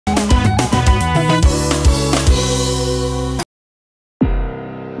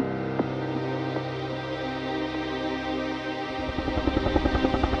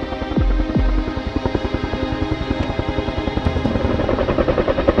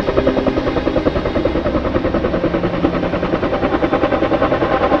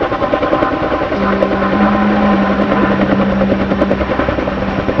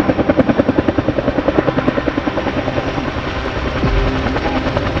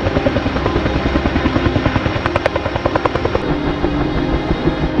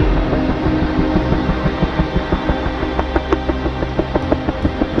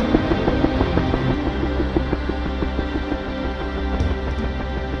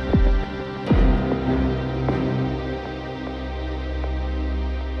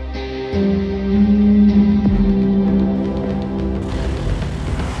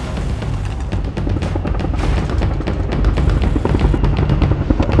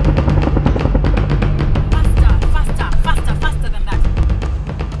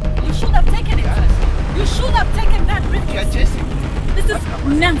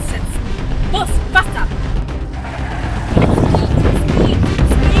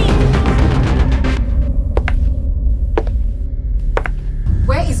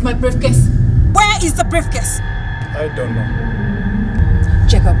I don't know.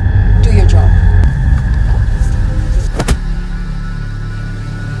 Jacob, do your job.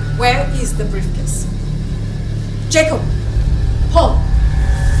 Where is the briefcase? Jacob, Paul,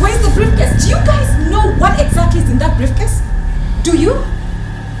 where's the briefcase? Do you guys know what exactly is in that briefcase? Do you?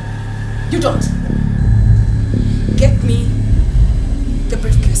 You don't. Get me the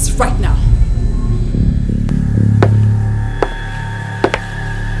briefcase right now.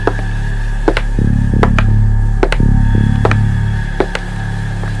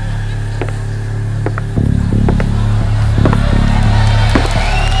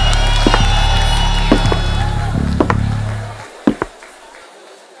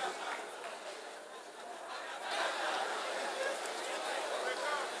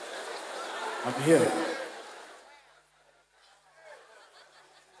 I'm here.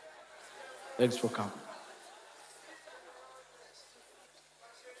 Thanks for coming.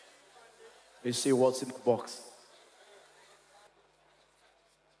 You see what's in the box.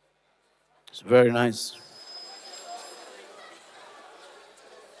 It's very nice.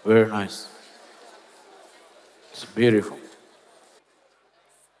 Very nice. It's beautiful.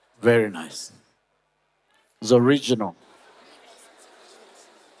 Very nice. It's original.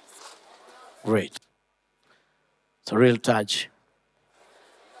 Great. It's a real touch.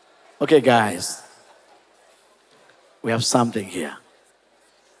 Okay, guys. We have something here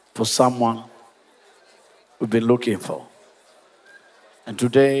for someone we've been looking for. And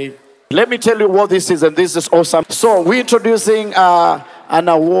today, let me tell you what this is, and this is awesome. So we're introducing an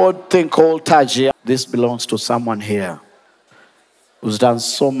award thing called Taji. This belongs to someone here who's done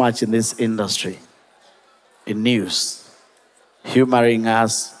so much in this industry, in news, humoring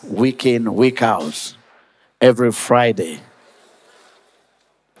us week in, week out, every Friday.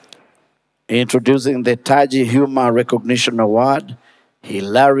 Introducing the Taji Humor Recognition Award,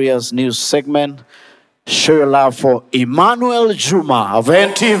 hilarious news segment. Show your love for Emmanuel Juma of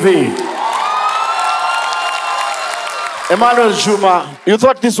NTV. Emmanuel Juma, you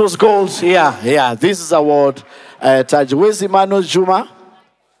thought this was gold? Yeah, this is award. Taji, where's Emmanuel Juma?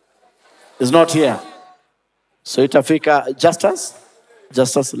 He's not here. So itafika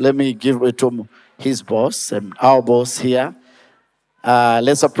Justus, let me give it to his boss and our boss here.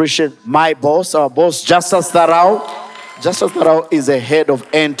 Let's appreciate my boss, our boss, Justus Tharau. Justus Tharau is the head of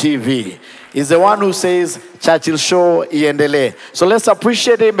NTV. He's the one who says, Churchill Show, iendele. So let's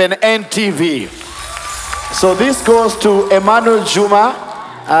appreciate him and NTV. So this goes to Emmanuel Juma.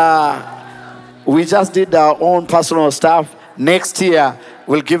 We just did our own personal stuff. Next year,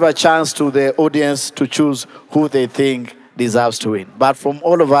 we'll give a chance to the audience to choose who they think deserves to win. But from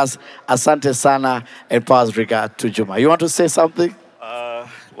all of us, asante sana and pass regard to Juma. You want to say something?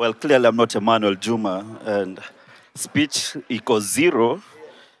 Well, clearly I'm not Emmanuel Juma, and speech equals zero.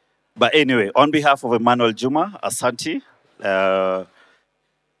 But anyway, on behalf of Emmanuel Juma, asante.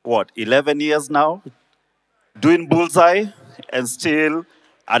 11 years now, doing bullseye, and still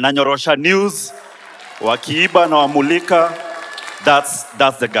ananyorosha news, wakiiba na wamulika. That's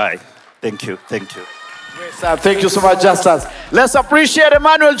the guy. Thank you. Great, sir. Thank you so much, Justus. Let's appreciate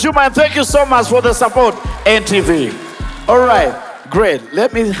Emmanuel Juma, and thank you so much for the support, NTV. All right, great.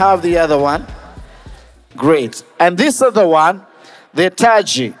 Let me have the other one. Great. And this other one, the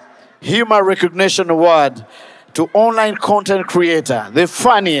Taji Humor Recognition Award to online content creator, the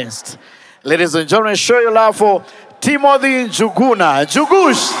funniest. Ladies and gentlemen, show your love for Timothy Juguna.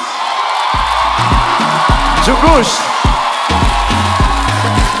 Jugush.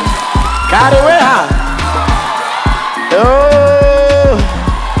 Kariweha. Oh.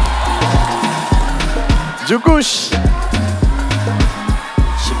 Jugush.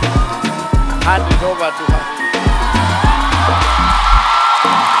 Hand it over to her.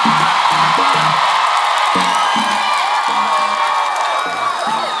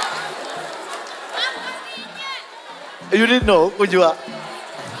 You didn't know who you are?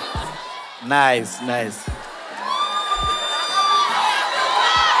 Nice.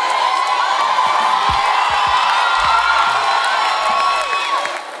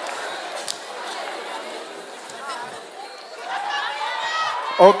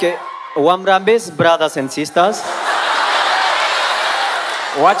 Okay, Wamrambes, brothers and sisters.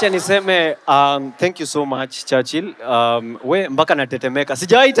 Wacha niseme, thank you so much, Churchill. We mpaka natetemeka.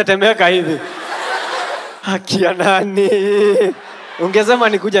 Sijawahi tetemeka hivi. Haki ya nani? Ungesema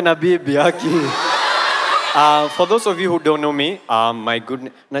nikuja na bibi, haki. For those of you who don't know me, my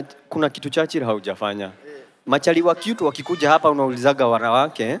goodness, kuna kitu Churchill haujafanya. Machali wa cute wakikuja hapa unaulizaga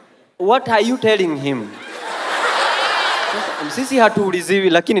wanawake, what are you telling him? Sisi hatuuliziwi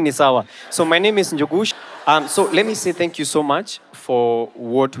lakini ni sawa. So my name is Njugush. So let me say thank you so much for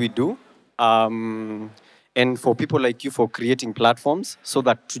what we do. and for people like you for creating platforms so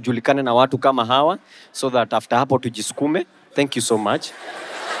that tujulikane na watu kama hawa, so that after hapo tujisukume. Thank you so much.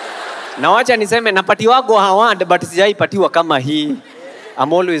 Na wacha niseme napatiwago award but sijaipatiwa kama hii.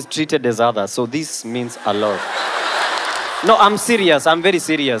 I'm always treated as others, so this means a lot. No, I'm serious. I'm very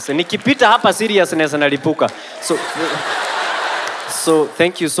serious. Nikipita hapa seriousness nalipuka. So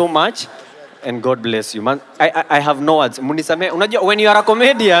thank you so much and God bless you. Man, I have no words. Munisame, unajua when you are a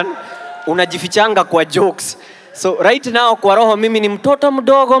comedian, unajifichanga kwa jokes. So right now kwa roho mimi ni mtoto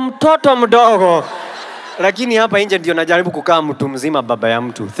mdogo. Lakini hapa nje ndio najaribu kukaa mtu mzima, baba ya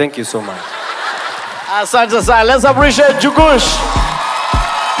mtu. Thank you so much. Asante sana. Let's appreciate Jugush.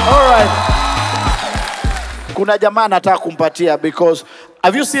 All right. Kuna jamaa nataka kumpatia because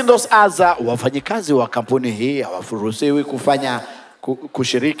have you seen those ads? Wafanyikazi wa kampuni hii hawafuruhusiwi kufanya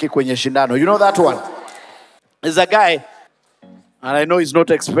kushiriki kwenye shindano. You know that one? There's a guy, and I know he's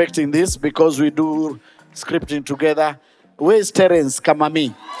not expecting this because we do scripting together. Where's Terence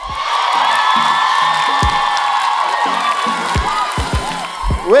Kamami?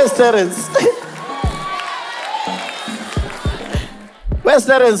 Where's Terence? Where's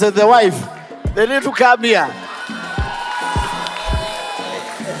Terence and the wife? They need to come here.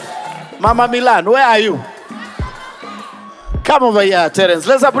 Mama Milan, where are you? Come over here, Terence.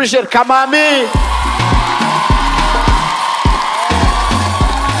 Let's appreciate Kamami.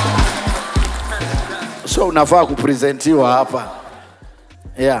 So unafaa kupresentiwa hapa.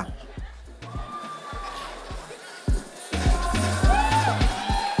 Yeah.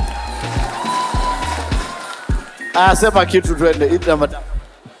 Sema kitu tuende.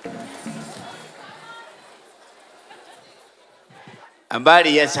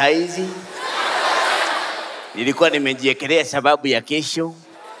 Habari ya saizi. Nilikuwa nimejiekelea sababu ya kesho.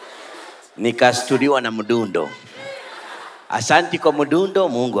 Nikasturiwa na mdundo. Asanti kwa mdundo,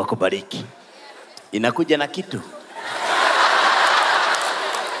 Mungu akubariki. Inakuja na kitu.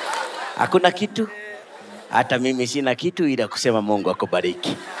 Hakuna kitu. Hata mimi sina kitu ila kusema Mungu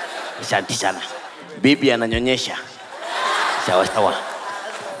akubariki. Asante sana. Bibi ananyonyesha.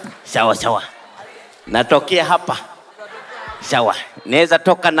 Sawa. Natokea hapa. Sawa. Naweza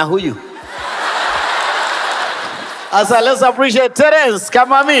toka na huyu. Asa, let's appreciate Terence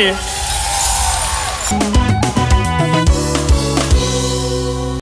Kamami.